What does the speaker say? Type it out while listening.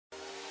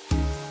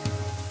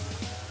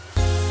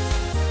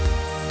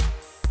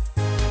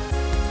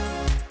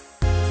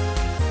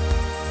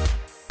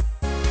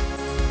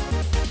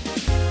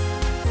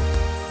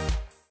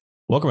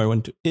Welcome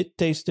everyone to It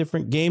Tastes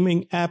Different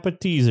Gaming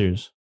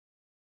Appetizers.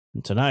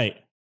 And tonight,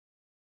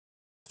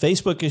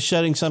 Facebook is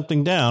shutting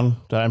something down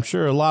that I'm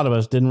sure a lot of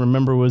us didn't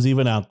remember was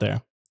even out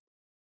there.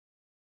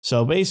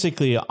 So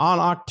basically, on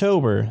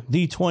October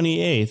the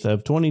 28th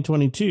of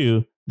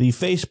 2022, the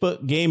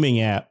Facebook gaming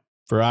app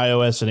for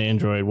iOS and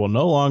Android will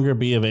no longer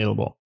be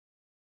available.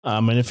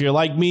 And if you're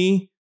like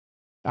me,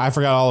 I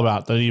forgot all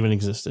about that it even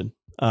existed.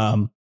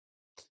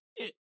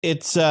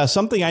 It's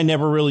something I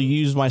never really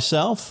used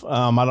myself.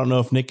 I don't know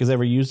if Nick has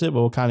ever used it, but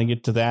we'll kind of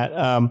get to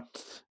that.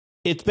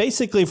 It's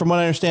basically, from what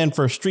I understand,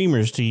 for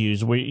streamers to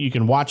use, where you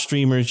can watch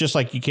streamers just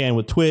like you can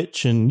with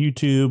Twitch and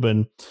YouTube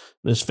and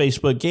this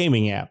Facebook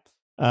gaming app.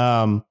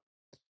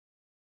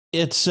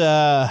 It's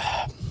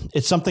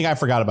something I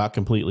forgot about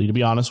completely, to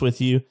be honest with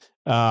you.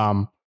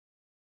 And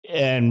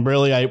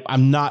really,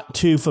 I'm not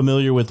too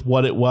familiar with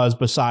what it was,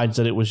 besides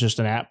that it was just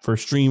an app for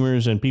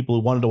streamers and people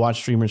who wanted to watch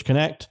streamers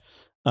connect.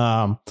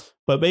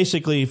 But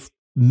basically,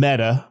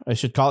 Meta, I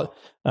should call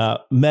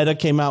it, Meta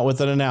came out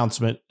with an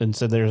announcement and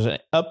said there's an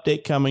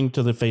update coming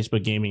to the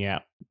Facebook gaming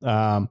app.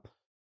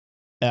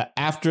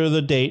 After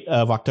the date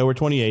of October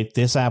 28th,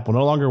 this app will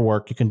no longer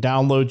work. You can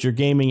download your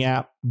gaming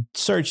app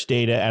search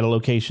data at a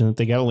location that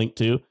they got a link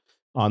to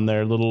on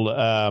their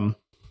little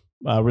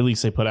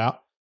release they put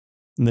out.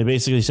 And they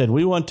basically said,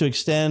 we want to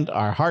extend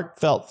our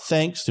heartfelt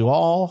thanks to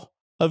all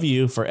of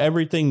you for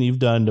everything you've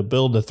done to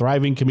build a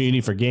thriving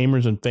community for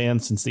gamers and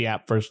fans since the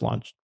app first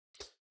launched.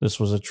 This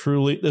was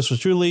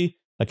truly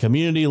a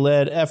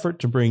community-led effort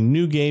to bring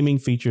new gaming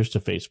features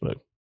to Facebook.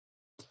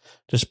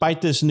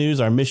 Despite this news,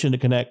 our mission to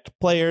connect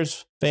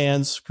players,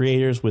 fans,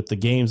 creators with the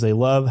games they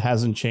love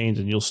hasn't changed,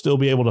 and you'll still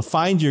be able to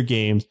find your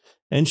games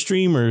and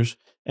streamers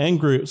and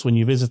groups when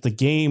you visit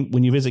gaming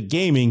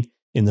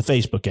in the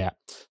Facebook app.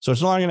 So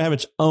it's no longer going to have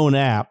its own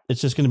app.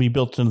 It's just going to be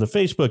built into the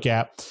Facebook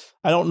app.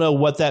 I don't know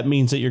what that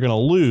means that you're going to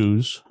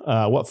lose,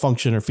 what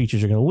function or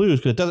features you're going to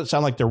lose, because it doesn't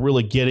sound like they're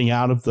really getting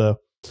out of the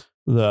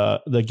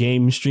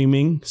game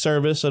streaming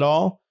service at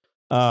all.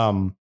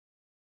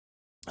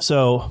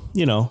 So,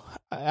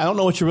 I don't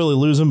know what you're really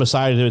losing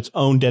besides its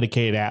own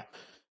dedicated app.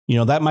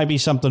 That might be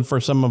something for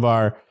some of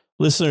our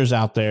listeners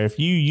out there. If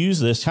you use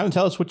this, kind of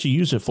tell us what you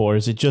use it for.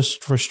 Is it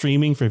just for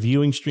streaming, for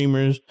viewing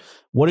streamers?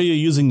 What are you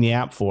using the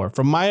app for?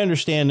 From my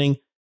understanding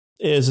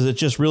is it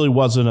just really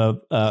wasn't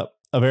a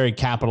very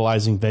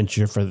capitalizing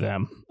venture for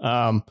them.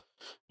 When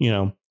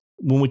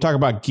we talk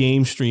about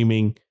game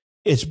streaming,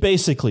 it's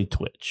basically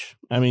Twitch.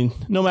 I mean,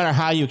 no matter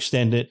how you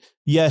extend it,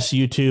 yes,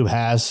 YouTube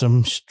has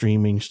some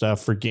streaming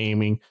stuff for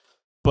gaming,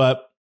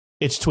 but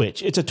it's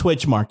Twitch. It's a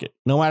Twitch market.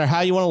 No matter how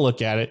you want to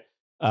look at it,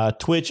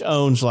 Twitch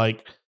owns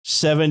like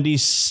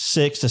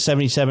 76 to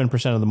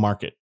 77% of the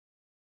market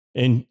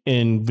in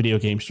video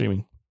game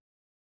streaming.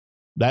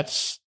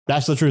 That's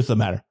the truth of the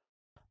matter.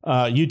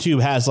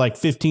 YouTube has like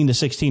 15 to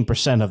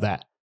 16% of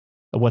that,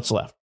 of what's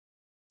left.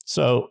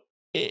 So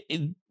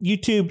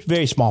YouTube,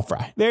 very small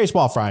fry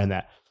in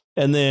that.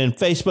 And then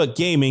Facebook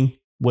gaming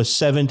was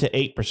 7 to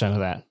 8% of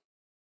that.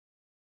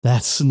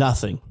 That's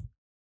nothing.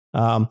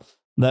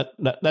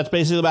 That's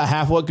basically about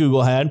half what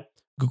Google had.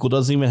 Google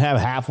doesn't even have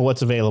half of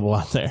what's available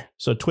out there.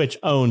 So Twitch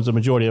owns the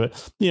majority of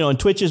it. And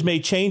Twitch has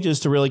made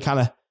changes to really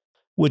kind of,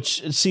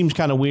 which it seems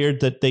kind of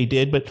weird that they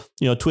did, but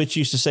Twitch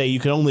used to say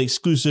you can only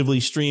exclusively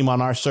stream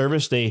on our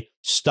service. They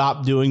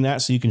stopped doing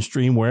that, so you can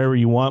stream wherever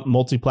you want,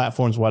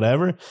 multi-platforms,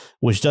 whatever,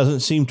 which doesn't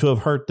seem to have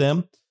hurt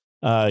them.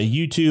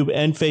 YouTube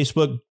and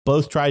Facebook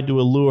both tried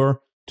to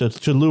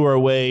lure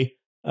away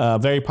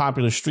very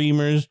popular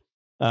streamers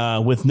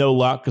with no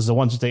luck, because the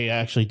ones that they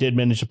actually did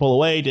manage to pull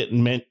away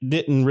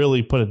didn't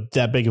really put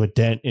that big of a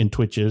dent in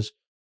Twitch's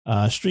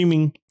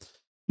streaming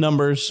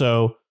numbers.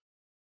 So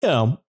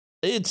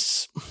it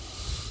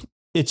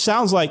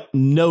sounds like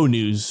no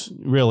news,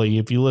 really,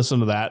 if you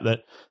listen to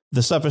that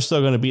the stuff is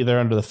still going to be there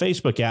under the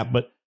Facebook app,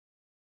 but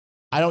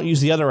I don't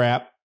use the other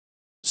app.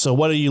 So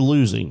what are you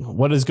losing?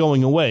 What is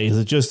going away? Is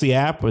it just the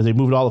app, or they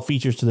moved all the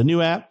features to the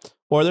new app,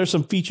 or there's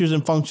some features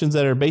and functions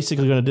that are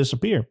basically going to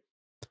disappear?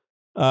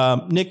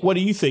 Nick, what do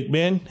you think,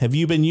 man? Have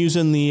you been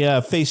using the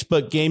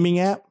Facebook gaming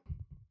app?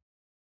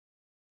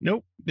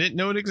 Nope. Didn't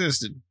know it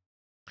existed.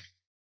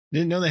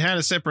 Didn't know they had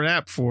a separate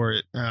app for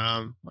it.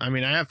 I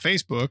have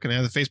Facebook and I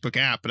have the Facebook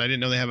app, but I didn't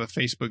know they have a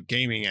Facebook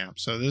gaming app.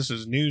 So this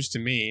is news to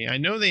me. I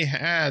know they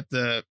had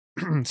the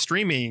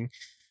streaming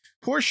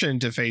portion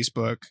to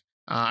Facebook.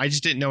 I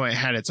just didn't know it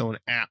had its own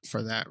app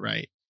for that,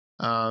 right?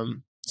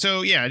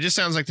 So yeah, it just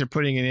sounds like they're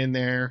putting it in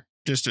there,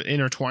 just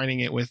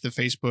intertwining it with the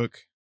Facebook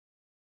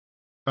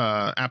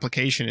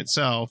application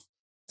itself,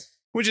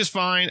 which is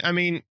fine. I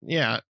mean,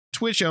 yeah,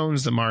 Twitch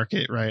owns the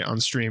market, right,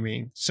 on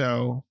streaming.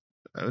 So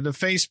the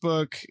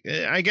Facebook,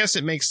 I guess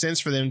it makes sense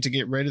for them to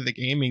get rid of the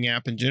gaming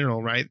app in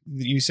general, right?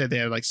 You said they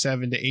had like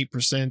 7 to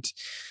 8%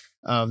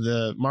 of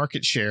the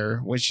market share,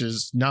 which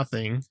is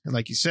nothing,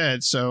 like you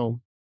said.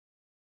 So,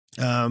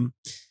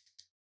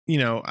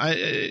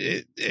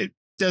 it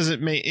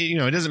doesn't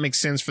make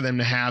sense for them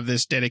to have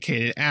this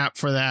dedicated app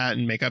for that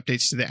and make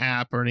updates to the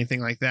app or anything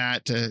like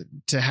that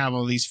to have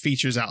all these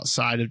features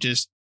outside of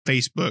just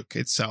Facebook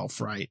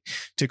itself, right?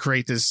 To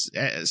create this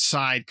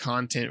side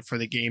content for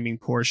the gaming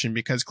portion,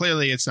 because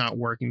clearly it's not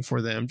working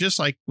for them. Just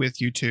like with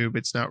YouTube,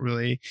 it's not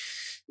really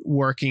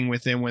working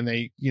with them when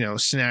they,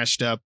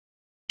 snatched up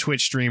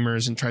Twitch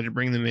streamers and tried to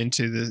bring them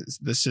into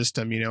the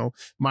system.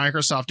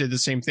 Microsoft did the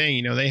same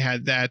thing. They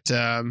had that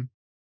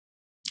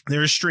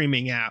their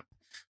streaming app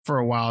for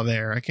a while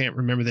there. I can't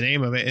remember the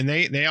name of it. And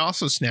they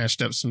also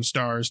snatched up some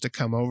stars to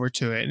come over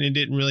to it, and it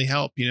didn't really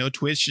help.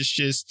 Twitch has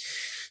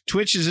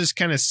just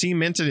kind of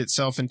cemented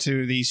itself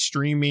into the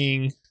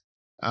streaming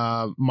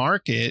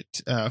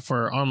market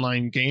for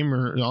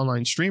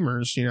online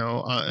streamers,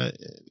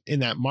 in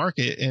that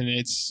market. And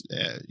it's,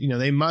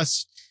 they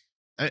must,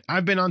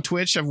 I've been on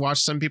Twitch. I've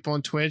watched some people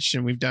on Twitch,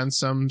 and we've done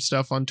some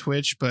stuff on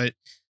Twitch, but,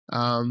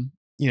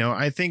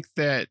 I think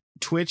that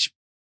Twitch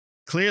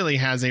clearly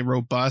has a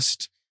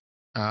robust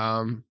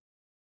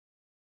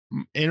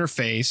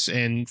interface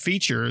and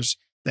features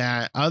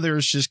that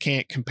others just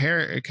can't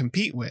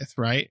compete with,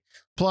 right?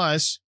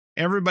 Plus,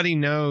 everybody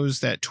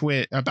knows that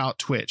about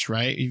Twitch,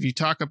 right? If you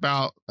talk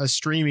about a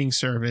streaming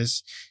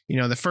service,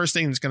 the first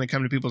thing that's going to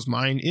come to people's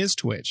mind is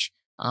Twitch.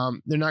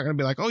 They're not going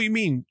to be like, oh, you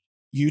mean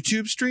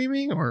YouTube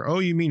streaming, or, oh,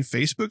 you mean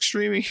Facebook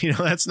streaming?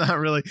 That's not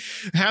really,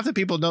 half the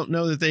people don't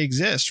know that they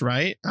exist,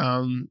 right?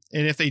 And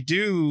if they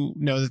do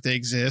know that they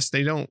exist,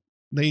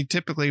 they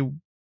typically,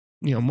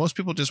 most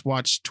people just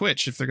watch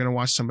Twitch if they're going to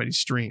watch somebody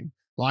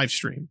live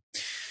stream.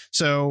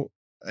 So,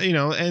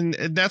 and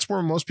that's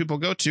where most people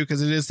go to,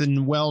 because it is the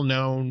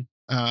well-known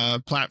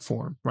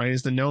platform, right?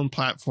 It's the known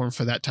platform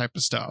for that type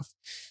of stuff.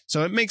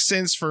 So it makes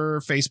sense for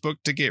Facebook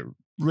to get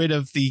rid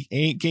of the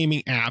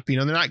gaming app.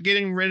 They're not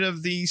getting rid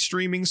of the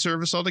streaming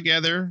service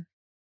altogether.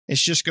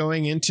 It's just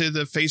going into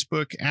the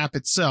Facebook app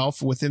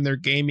itself within their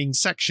gaming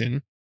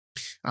section,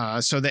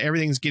 so that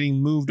everything's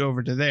getting moved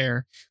over to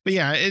there. But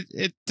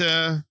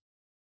yeah,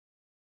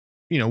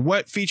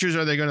 what features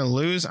are they going to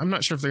lose? I'm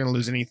not sure if they're going to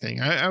lose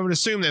anything. I would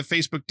assume that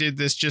Facebook did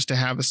this just to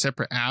have a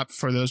separate app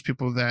for those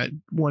people that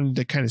wanted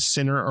to kind of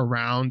center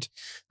around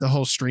the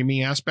whole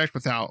streaming aspect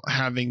without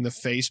having the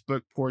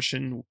Facebook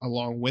portion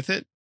along with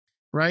it,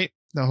 right?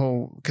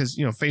 Because,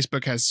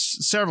 Facebook has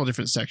several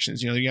different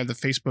sections. You have the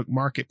Facebook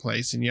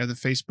Marketplace, and you have the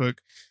Facebook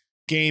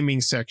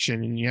gaming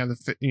section, and you have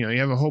you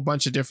have a whole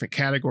bunch of different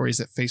categories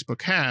that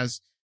Facebook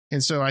has.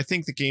 And so I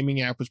think the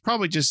gaming app was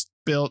probably just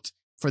built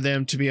for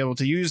them to be able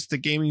to use the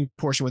gaming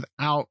portion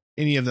without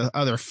any of the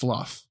other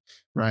fluff,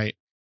 right?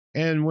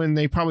 And when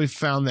they probably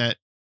found that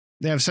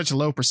they have such a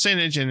low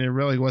percentage, and there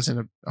really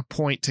wasn't a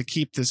point to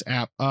keep this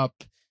app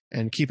up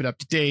and keep it up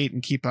to date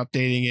and keep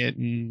updating it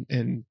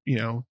and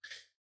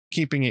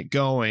keeping it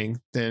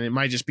going, then it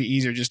might just be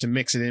easier just to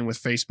mix it in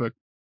with Facebook,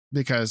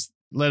 because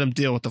let them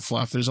deal with the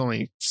fluff. There's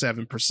only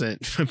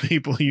 7% of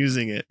people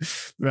using it,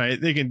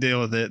 right? They can deal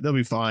with it. They'll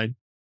be fine.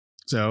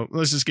 So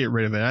let's just get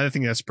rid of it. I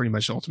think that's pretty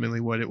much ultimately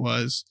what it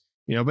was,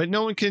 but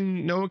no one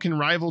can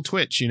rival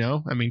Twitch.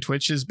 I mean,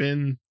 Twitch has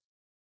been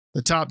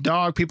the top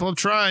dog. People have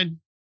tried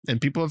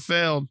and people have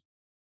failed.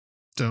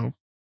 So.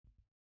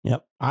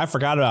 Yep. I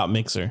forgot about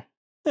Mixer.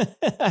 I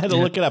had to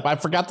look it up. I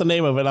forgot the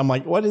name of it. I'm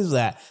like, what is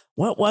that?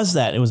 What was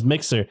that? It was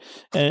Mixer,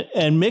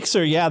 and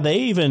Mixer. Yeah. They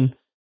even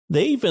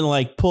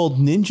like pulled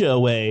Ninja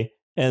away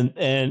and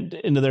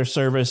into their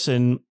service,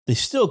 and they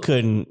still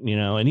couldn't,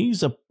 and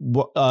he's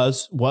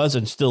was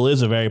and still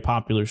is a very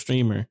popular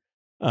streamer.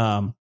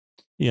 So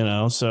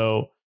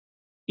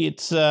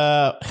it's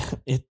I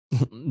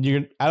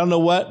don't know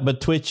what,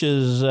 but Twitch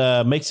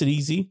makes it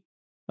easy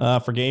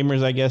for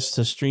gamers, I guess,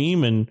 to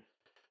stream, and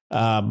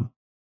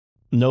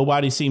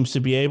nobody seems to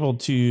be able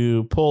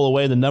to pull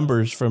away the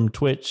numbers from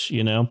Twitch.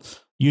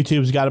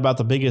 YouTube's got about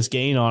the biggest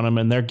gain on them,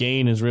 and their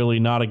gain is really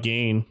not a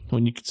gain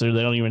when you consider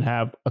they don't even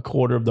have a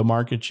quarter of the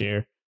market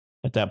share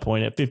at that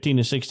point, at 15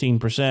 to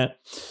 16%,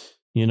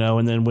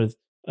 and then with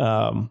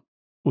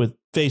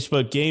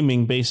Facebook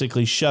gaming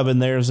basically shoving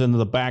theirs into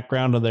the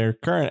background of their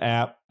current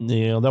app,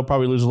 they'll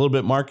probably lose a little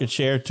bit market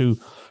share to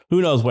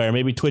who knows where.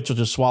 Maybe Twitch will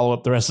just swallow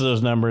up the rest of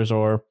those numbers,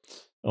 or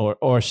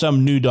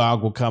some new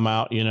dog will come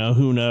out,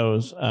 who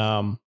knows?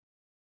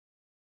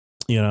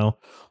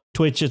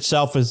 Twitch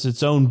itself is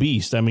its own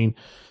beast. I mean,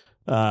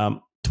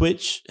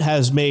 Twitch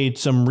has made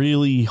some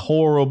really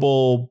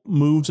horrible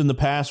moves in the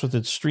past with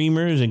its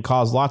streamers and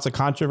caused lots of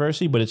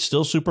controversy, but it's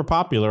still super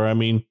popular. I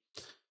mean,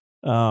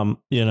 they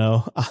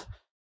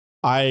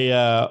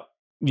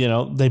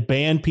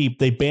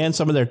banned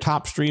some of their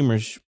top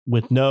streamers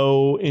with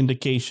no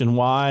indication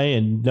why,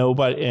 and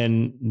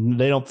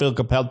they don't feel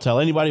compelled to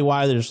tell anybody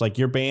why. They're just like,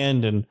 you're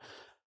banned and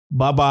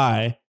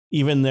bye-bye.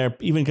 Even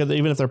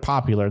if they're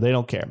popular, they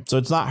don't care. So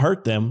it's not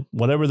hurt them.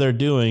 Whatever they're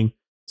doing,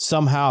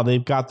 somehow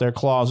they've got their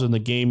claws in the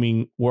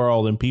gaming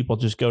world, and people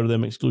just go to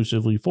them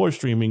exclusively for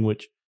streaming,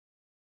 which,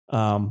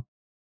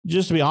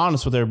 just to be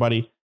honest with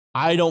everybody,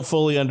 I don't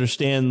fully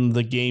understand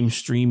the game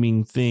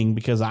streaming thing,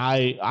 because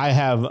I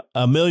have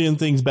a million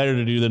things better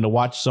to do than to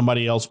watch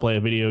somebody else play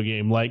a video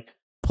game, like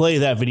play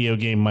that video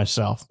game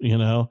myself. If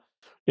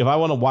I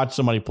want to watch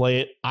somebody play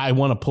it, I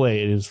want to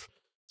play it,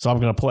 so I'm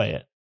going to play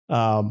it.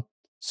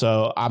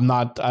 So I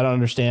don't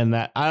understand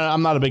that.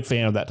 I'm not a big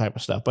fan of that type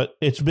of stuff, but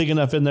it's big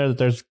enough in there that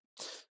there's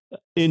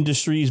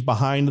industries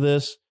behind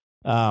this.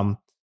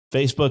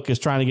 Facebook is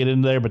trying to get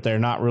in there, but they're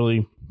not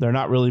really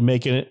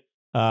making it.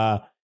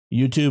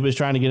 YouTube is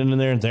trying to get in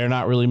there and they're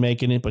not really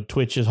making it, but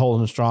Twitch is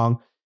holding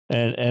strong.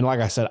 And like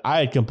I said, I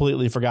had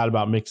completely forgot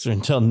about Mixer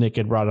until Nick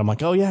had brought it. I'm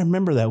like, oh yeah, I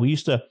remember that. We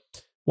used to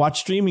watch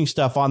streaming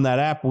stuff on that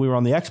app when we were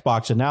on the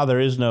Xbox, and now there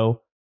is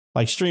no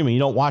like streaming. You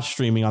don't watch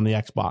streaming on the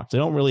Xbox. They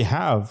don't really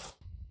have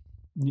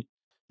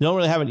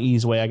an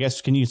ease way. I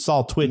guess can you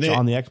install Twitch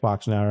on the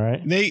Xbox now,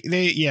 right? They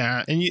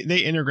they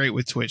integrate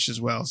with Twitch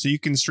as well. So you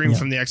can stream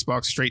from the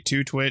Xbox straight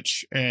to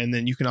Twitch, and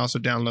then you can also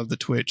download the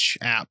Twitch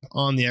app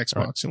on the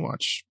Xbox and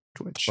watch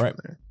Twitch. Right.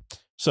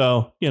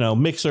 So,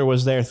 Mixer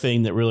was their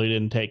thing that really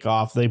didn't take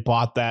off. They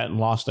bought that and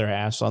lost their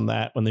ass on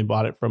that when they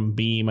bought it from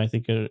Beam. I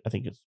think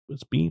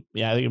it's Beam.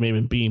 Yeah, I think it may have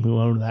been Beam who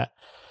owned that.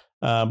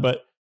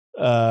 But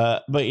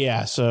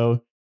yeah,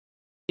 so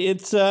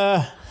it's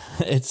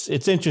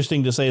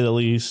interesting to say the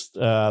least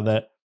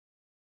that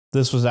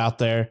this was out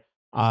there.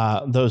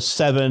 Those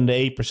 7 to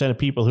 8% of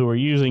people who are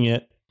using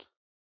it.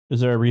 Is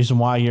there a reason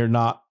why you're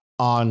not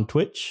on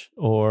Twitch,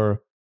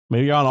 or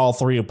maybe you're on all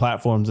three of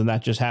platforms and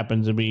that just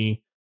happens to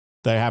be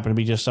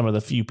just some of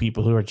the few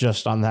people who are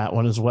just on that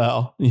one as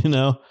well,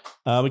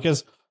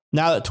 because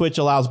now that Twitch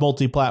allows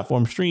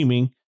multi-platform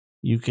streaming,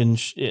 you can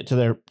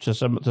to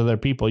their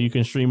people, you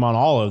can stream on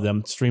all of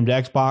them, stream to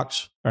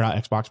Xbox or not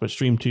Xbox, but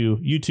stream to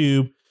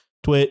YouTube,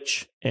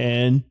 Twitch,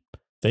 and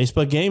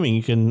Facebook gaming.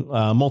 You can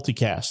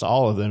multicast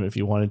all of them if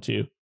you wanted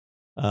to.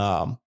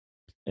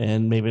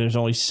 And maybe there's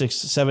only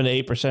 7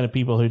 to 8% of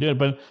people who do it.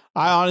 But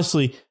I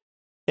honestly,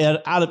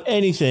 out of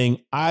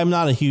anything, I'm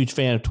not a huge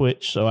fan of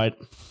Twitch. So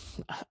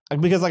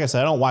because like I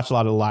said, I don't watch a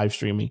lot of live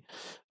streaming.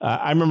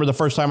 I remember the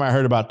first time I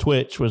heard about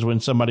Twitch was when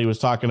somebody was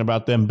talking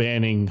about them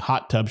banning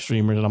hot tub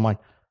streamers. And I'm like,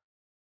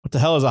 what the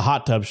hell is a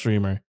hot tub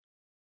streamer?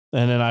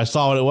 And then I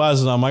saw what it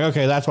was, and I'm like,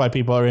 okay, that's why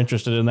people are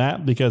interested in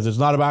that, because it's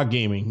not about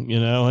gaming,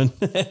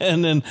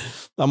 and then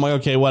I'm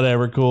like, okay,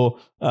 whatever, cool.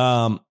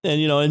 And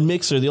in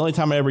Mixer, the only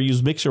time I ever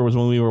used Mixer was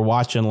when we were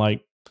watching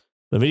like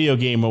the video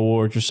game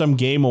awards or some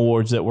game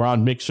awards that were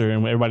on Mixer,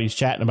 and everybody's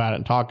chatting about it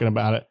and talking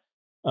about it.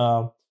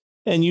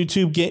 And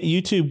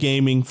YouTube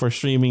gaming for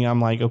streaming, I'm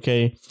like,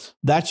 okay,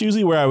 that's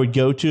usually where I would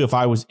go to if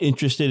I was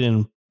interested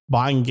in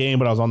buying a game,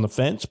 but I was on the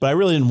fence. But I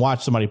really didn't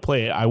watch somebody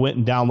play it. I went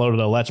and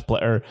downloaded a Let's Play,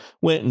 or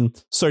went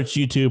and searched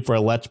YouTube for a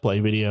Let's Play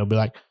video. Be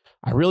like,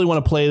 I really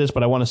want to play this,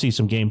 but I want to see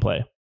some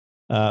gameplay.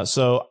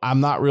 So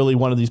I'm not really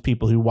one of these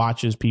people who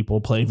watches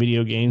people play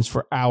video games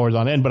for hours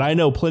on end. But I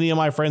know plenty of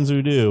my friends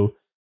who do,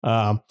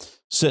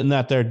 sitting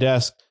at their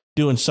desk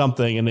doing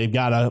something, and they've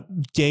got a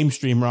game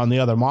streamer on the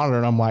other monitor,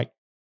 and I'm like,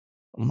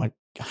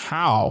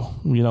 how?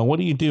 What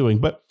are you doing?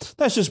 But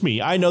that's just me.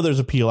 I know there's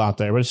appeal out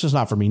there, but it's just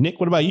not for me. Nick,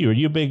 what about you? Are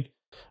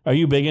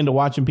you big into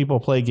watching people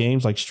play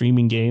games, like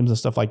streaming games and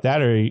stuff like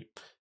that? Or,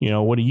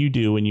 what do you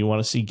do when you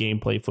want to see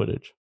gameplay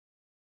footage?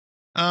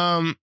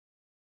 I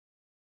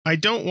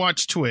don't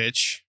watch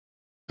Twitch.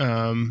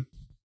 I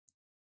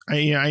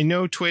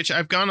know Twitch.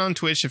 I've gone on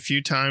Twitch a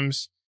few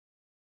times.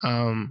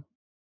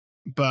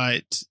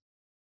 But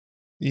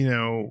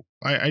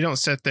I don't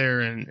sit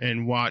there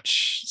and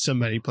watch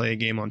somebody play a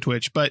game on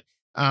Twitch, but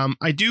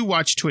I do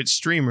watch Twitch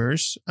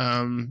streamers.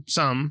 I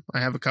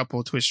have a couple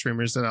of Twitch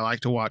streamers that I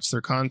like to watch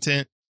their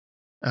content.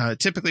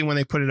 Typically when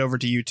they put it over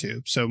to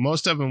YouTube. So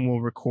most of them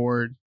will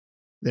record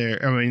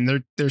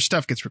their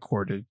stuff gets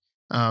recorded.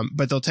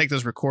 But they'll take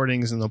those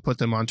recordings and they'll put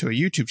them onto a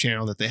YouTube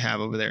channel that they have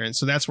over there. And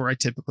so that's where I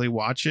typically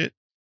watch it.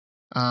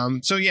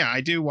 So yeah, I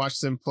do watch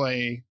them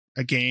play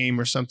a game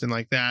or something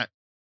like that.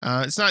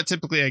 It's not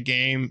typically a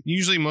game.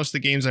 Usually most of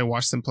the games I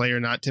watch them play are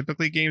not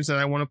typically games that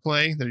I want to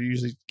play. They're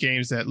usually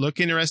games that look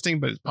interesting,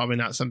 but it's probably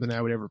not something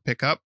I would ever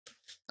pick up.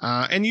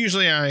 And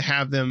usually I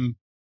have them,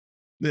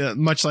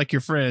 much like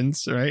your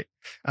friends, right?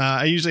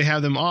 I usually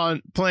have them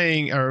on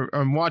playing or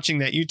I'm watching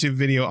that YouTube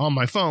video on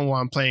my phone while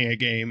I'm playing a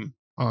game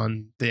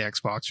on the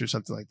Xbox or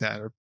something like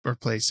that, or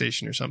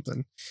PlayStation or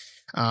something.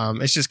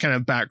 It's just kind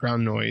of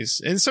background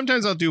noise. And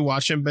sometimes I'll do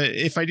watch them, but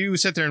if I do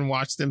sit there and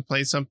watch them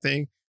play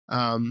something,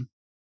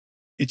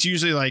 it's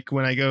usually like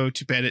when I go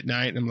to bed at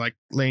night and I'm like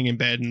laying in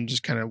bed and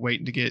just kind of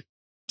waiting to get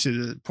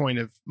to the point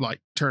of like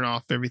turn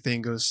off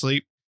everything, go to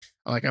sleep.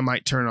 Like I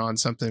might turn on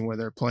something where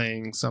they're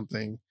playing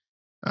something,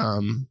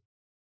 and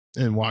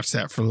watch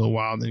that for a little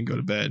while and then go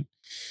to bed.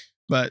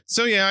 But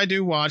so yeah, I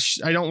do watch.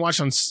 I don't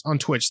watch on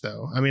Twitch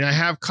though. I mean, I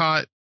have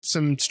caught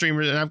some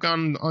streamers and I've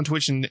gone on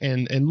Twitch and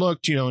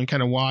looked, and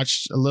kind of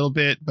watched a little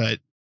bit, but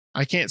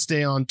I can't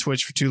stay on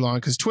Twitch for too long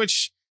because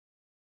Twitch,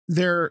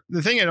 the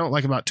thing I don't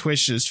like about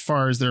Twitch as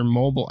far as their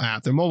mobile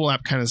app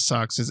kind of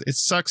sucks. It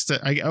sucks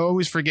that I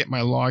always forget my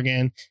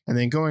login, and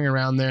then going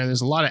around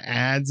there's a lot of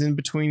ads in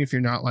between if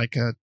you're not like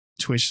a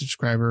Twitch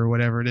subscriber or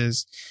whatever it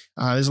is.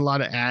 There's a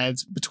lot of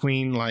ads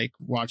between like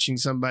watching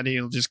somebody.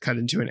 It'll just cut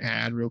into an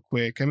ad real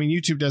quick. I mean,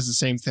 YouTube does the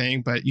same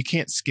thing, but you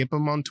can't skip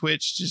them on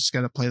Twitch. You just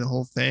got to play the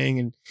whole thing.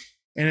 And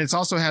it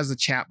also has the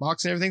chat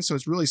box and everything. So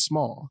it's really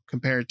small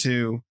compared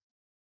to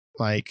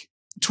like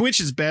Twitch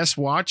is best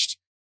watched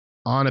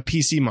on a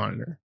PC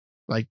monitor.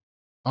 Like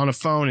on a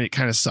phone, it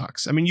kind of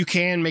sucks. I mean, you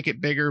can make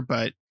it bigger,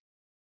 but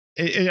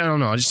I don't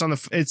know. Just on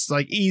it's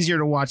like easier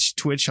to watch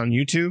Twitch on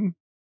YouTube,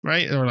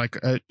 right? Or like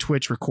a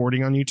Twitch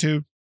recording on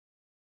YouTube,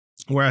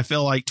 where I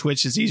feel like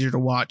Twitch is easier to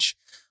watch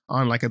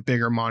on like a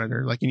bigger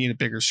monitor. Like you need a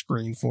bigger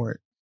screen for it.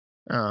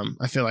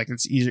 I feel like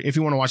it's easier if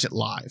you want to watch it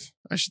live,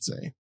 I should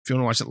say. If you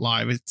want to watch it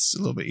live, it's a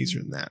little bit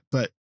easier than that.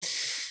 But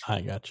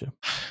I got you.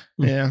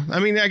 Yeah. I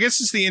mean, I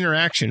guess it's the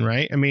interaction,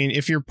 right? I mean,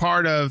 if you're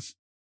part of,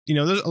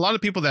 there's a lot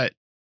of people that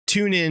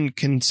tune in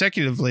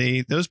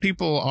consecutively. Those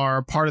people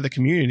are part of the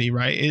community,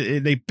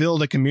 right? They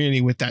build a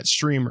community with that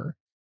streamer,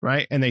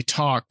 right? And they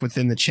talk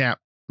within the chat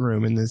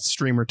room and the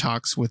streamer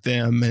talks with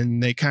them,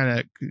 and they kind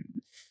of,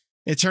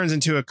 it turns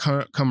into a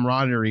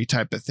camaraderie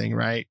type of thing,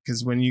 right?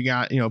 Because when you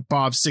got,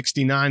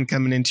 Bob69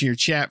 coming into your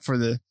chat for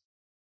the,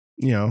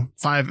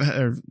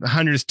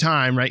 100th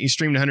time, right? You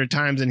streamed 100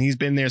 times and he's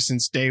been there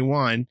since day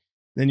one.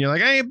 Then you're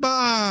like, hey,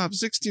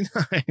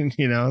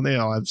 Bob69, they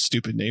all have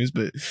stupid names,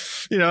 but,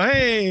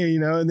 hey,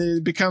 and then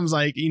it becomes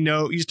like,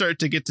 you start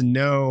to get to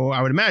know,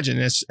 I would imagine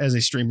as a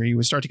streamer, you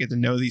would start to get to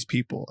know these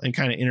people and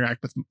kind of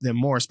interact with them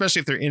more, especially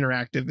if they're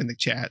interactive in the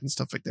chat and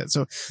stuff like that.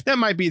 So that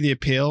might be the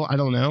appeal. I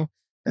don't know,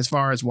 as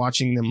far as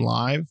watching them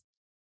live.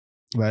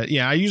 But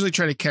yeah, I usually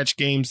try to catch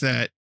games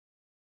that,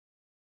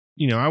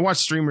 I watch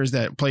streamers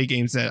that play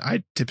games that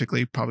I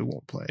typically probably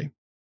won't play.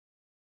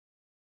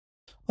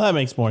 Well, that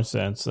makes more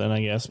sense then,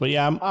 I guess. But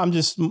yeah, I'm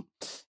just,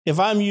 if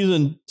I'm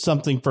using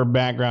something for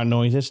background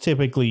noise, it's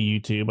typically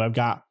YouTube. I've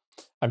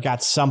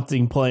got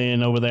something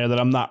playing over there that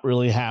I'm not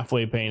really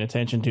halfway paying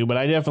attention to, but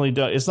I definitely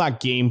do. It's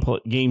not game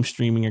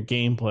streaming or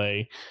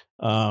gameplay.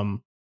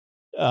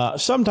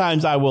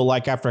 Sometimes I will,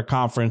 like after a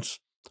conference,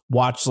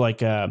 watch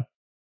like an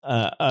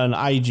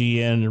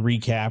IGN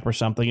recap or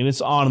something, and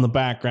it's on in the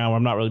background where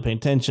I'm not really paying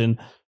attention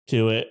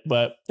to it.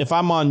 But if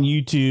I'm on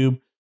YouTube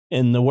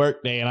in the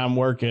workday and I'm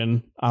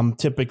working, I'm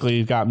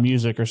typically got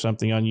music or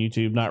something on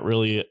YouTube, not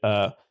really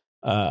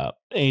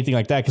anything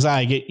like that, because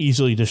I get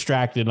easily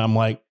distracted. And I'm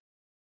like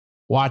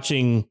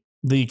watching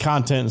the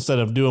content instead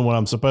of doing what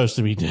I'm supposed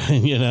to be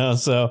doing,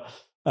 So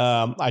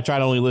I try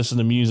to only listen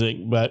to music,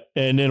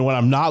 and then when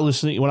I'm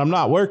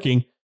not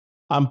working,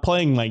 I'm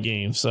playing my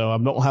game. So I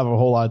don't have a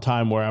whole lot of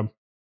time where I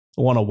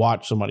want to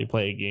watch somebody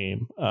play a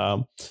game.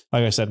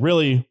 Like I said,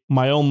 really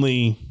my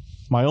only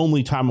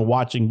time of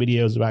watching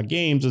videos about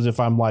games is if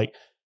I'm like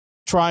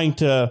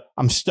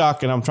I'm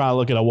stuck and I'm trying to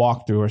look at a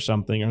walkthrough or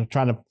something, or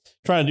trying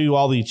to do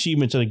all the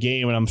achievements of the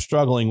game and I'm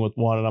struggling with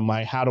one, and I'm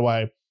like, how do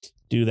I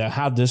do that?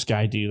 How'd this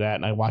guy do that?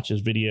 And I watch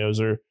his videos.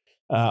 Or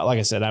like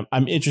I said,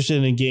 I'm interested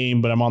in a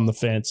game, but I'm on the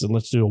fence, and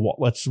let's do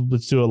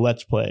a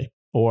let's play.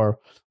 Or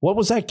what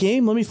was that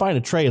game? Let me find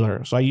a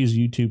trailer. So I use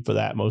YouTube for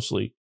that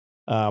mostly.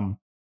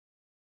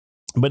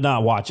 But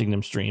not watching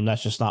them stream.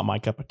 That's just not my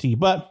cup of tea.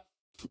 But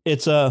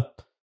it's a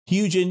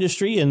huge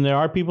industry, and there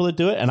are people that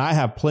do it. And I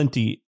have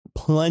plenty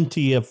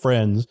of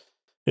friends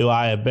who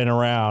I have been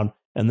around,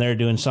 and they're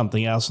doing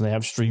something else, and they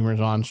have streamers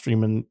on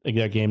streaming a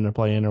game they're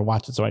playing or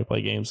watching somebody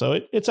play games. So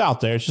it's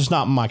out there. It's just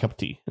not my cup of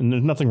tea, and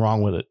there's nothing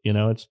wrong with it.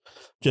 It's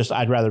just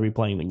I'd rather be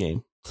playing the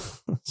game.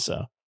 So,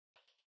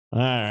 all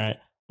right.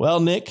 Well,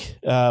 Nick,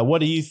 what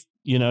do you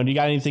do you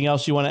got anything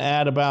else you want to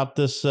add about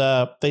this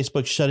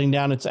Facebook shutting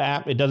down its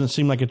app? It doesn't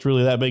seem like it's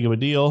really that big of a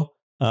deal.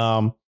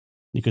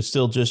 You could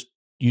still just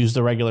use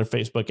the regular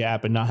Facebook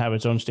app and not have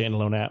its own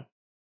standalone app.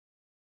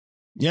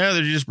 Yeah,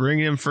 they're just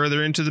bringing them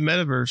further into the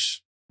metaverse.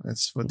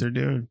 That's what they're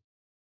doing.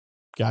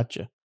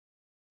 Gotcha.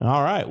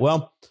 All right.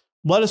 Well,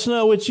 let us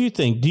know what you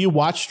think. Do you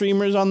watch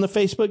streamers on the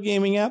Facebook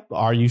gaming app?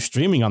 Are you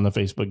streaming on the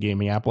Facebook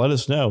gaming app? Let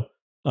us know.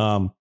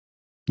 Are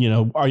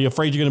you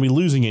afraid you're going to be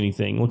losing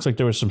anything? Looks like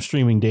there was some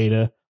streaming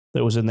data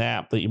that was in the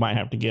app that you might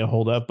have to get a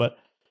hold of. But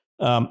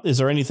is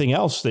there anything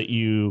else that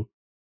you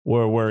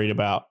were worried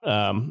about,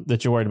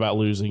 that you're worried about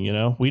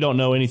losing? We don't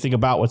know anything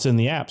about what's in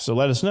the app, so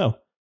let us know.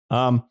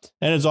 And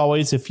as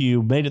always, if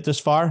you made it this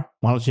far,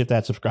 why don't you hit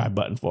that subscribe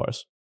button for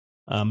us?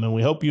 And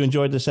we hope you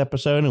enjoyed this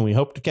episode, and we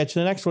hope to catch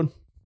you in the next one.